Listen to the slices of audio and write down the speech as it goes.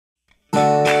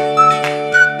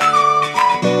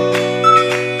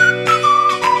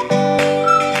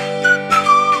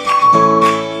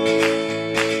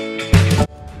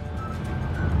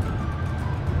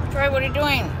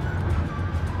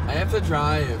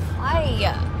Why?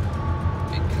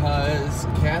 Because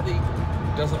Kathy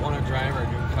doesn't want to drive our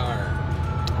new car.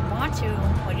 I want to.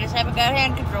 We just haven't got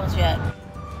hand controls yet.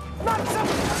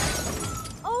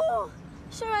 Oh,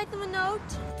 should I write them a note?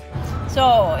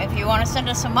 So, if you want to send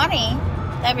us some money,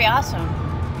 that'd be awesome.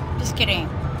 Just kidding.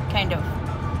 Kind of.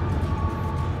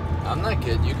 I'm not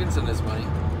kidding. You can send us money.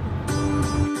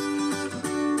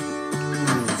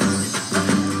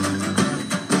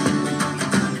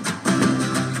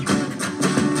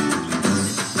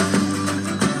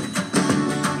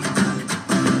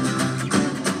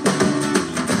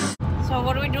 So,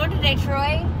 what are we doing today,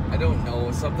 Troy? I don't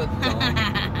know. Something dumb.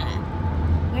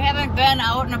 We haven't been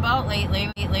out and about lately.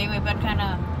 We've been kind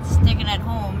of sticking at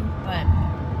home, but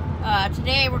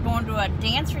today we're going to a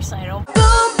dance recital.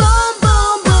 Boom, boom,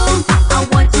 boom, boom. I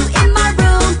want you in my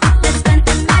room. Let's spend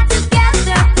the night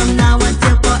together from now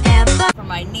until forever. For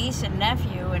my niece and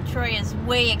nephew, and Troy is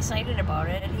way excited about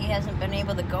it. He hasn't been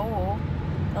able to go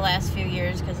the last few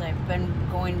years because I've been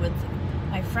going with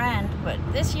my friend, but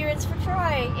this year it's for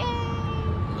Troy.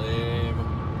 Yay! Lame.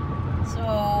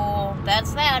 So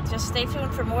that's that. Just stay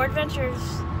tuned for more adventures.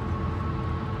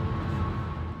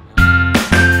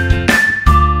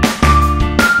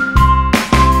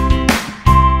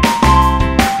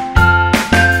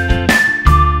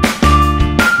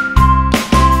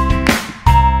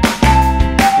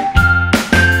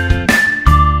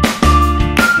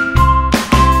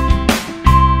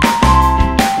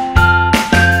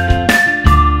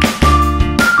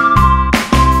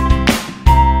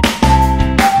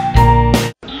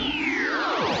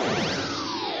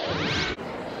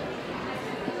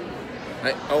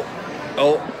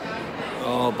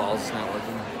 Oh, balls is not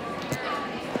working.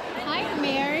 Hi,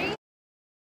 Mary.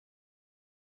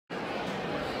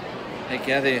 Hey,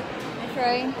 Kathy, Hi,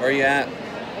 Troy. where are you at?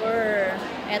 We're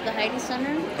at the Heidi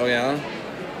Center. Oh, yeah?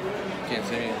 Can't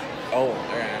see me. Oh,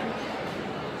 there I am.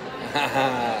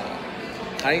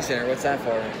 Haha. Hi, Sarah, what's that for?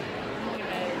 We're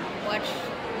gonna watch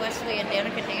Wesley and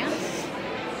Danica dance.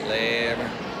 Lame.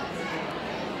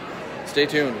 Stay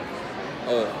tuned.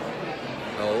 Oh.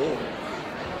 Oh.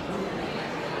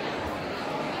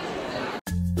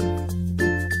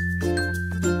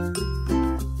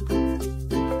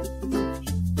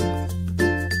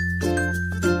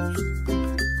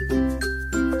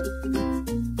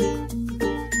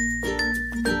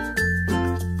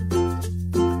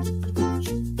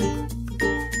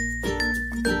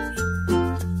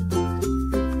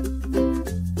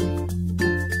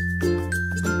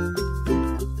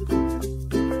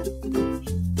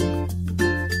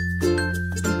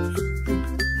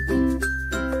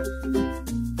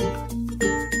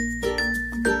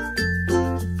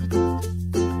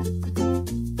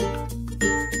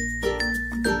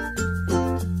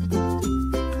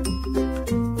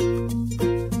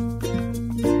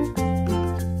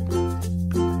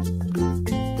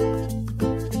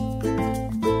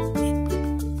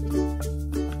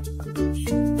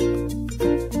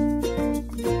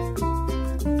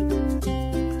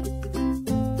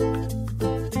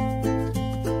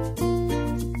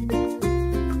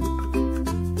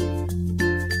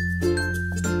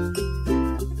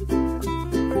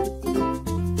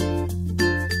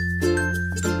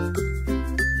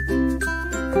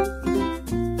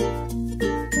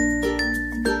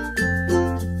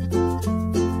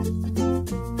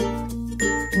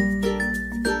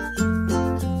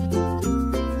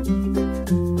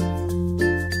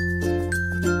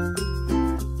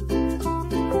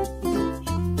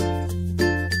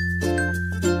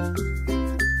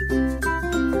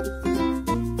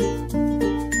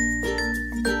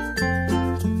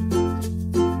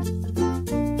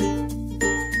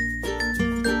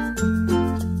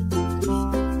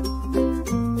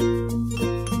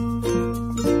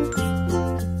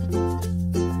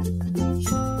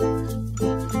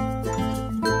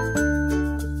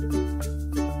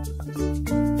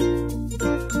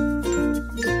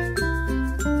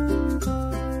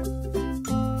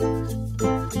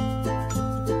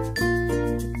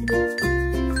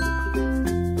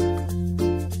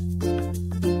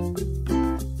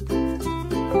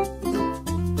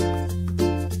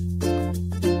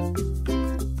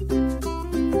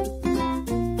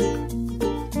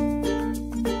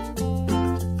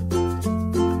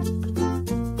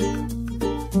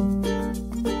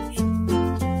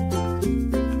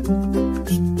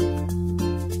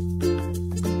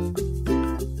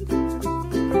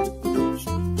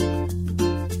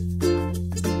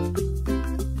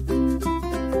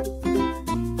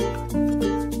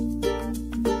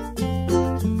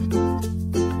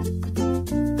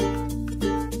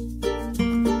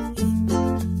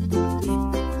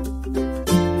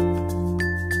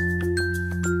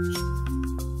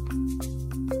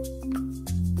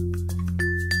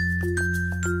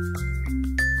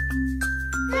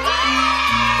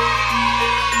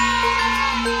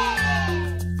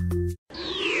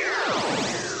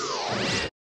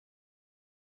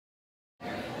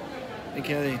 Hey,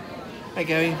 Kelly. Hi,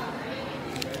 Kelly.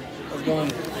 How's it going?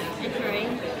 Hey, Troy.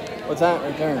 What's that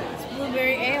right there? It's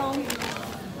blueberry ale.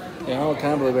 Yeah, what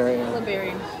kind of blueberry?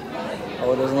 Blueberry.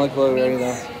 Oh, it doesn't look blueberry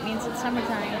though. Means it's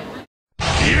summertime.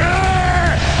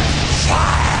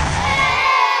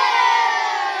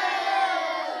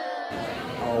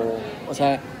 Oh, what's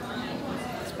that?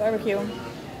 It's barbecue.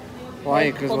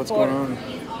 Why? Because Pulled what's pork. going on?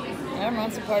 I don't know.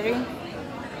 It's a party.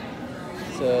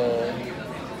 So,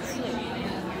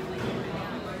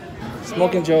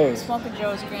 Smoking Joe's. Smoking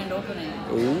Joe's grand opening.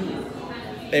 Ooh.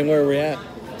 And where are we at?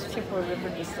 It's Chippewa River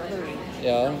Distillery.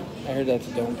 Yeah, I heard that's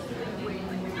a dump.